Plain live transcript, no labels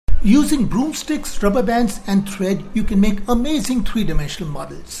Using broomsticks, rubber bands and thread, you can make amazing three-dimensional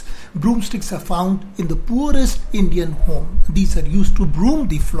models. Broomsticks are found in the poorest Indian home. These are used to broom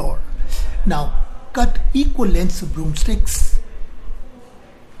the floor. Now, cut equal lengths of broomsticks,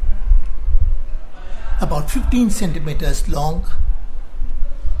 about 15 centimeters long.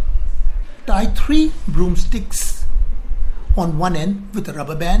 Tie 3 broomsticks on one end with a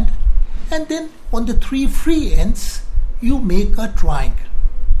rubber band, and then on the 3 free ends, you make a triangle.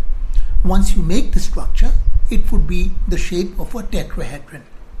 Once you make the structure, it would be the shape of a tetrahedron.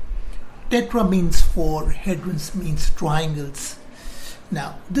 Tetra means 4, hedrons means triangles.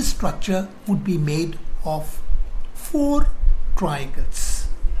 Now, this structure would be made of 4 triangles.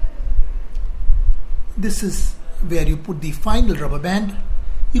 This is where you put the final rubber band.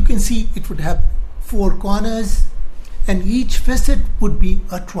 You can see it would have 4 corners, and each facet would be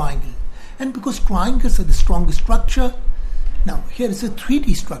a triangle. And because triangles are the strongest structure, now here is a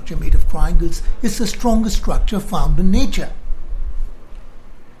 3D structure made of triangles. It's the strongest structure found in nature.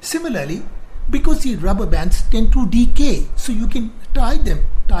 Similarly, because the rubber bands tend to decay, so you can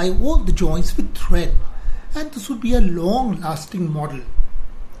tie all the joints with thread, and this would be a long-lasting model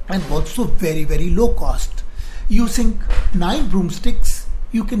and also very, very low cost. Using 9 broomsticks,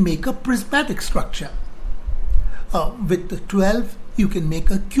 you can make a prismatic structure. With 12, you can make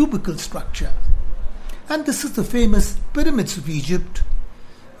a cubical structure. And this is the famous pyramids of Egypt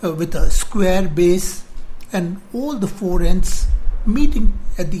with a square base and all the 4 ends meeting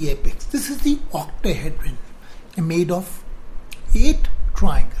at the apex. This is the octahedron made of 8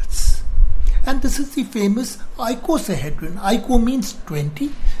 triangles. And this is the famous icosahedron. Ico means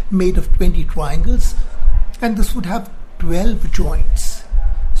 20, made of 20 triangles, and this would have 12 joints.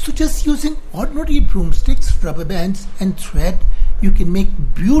 So just using ordinary broomsticks, rubber bands and thread, you can make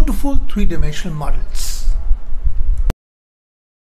beautiful three-dimensional models.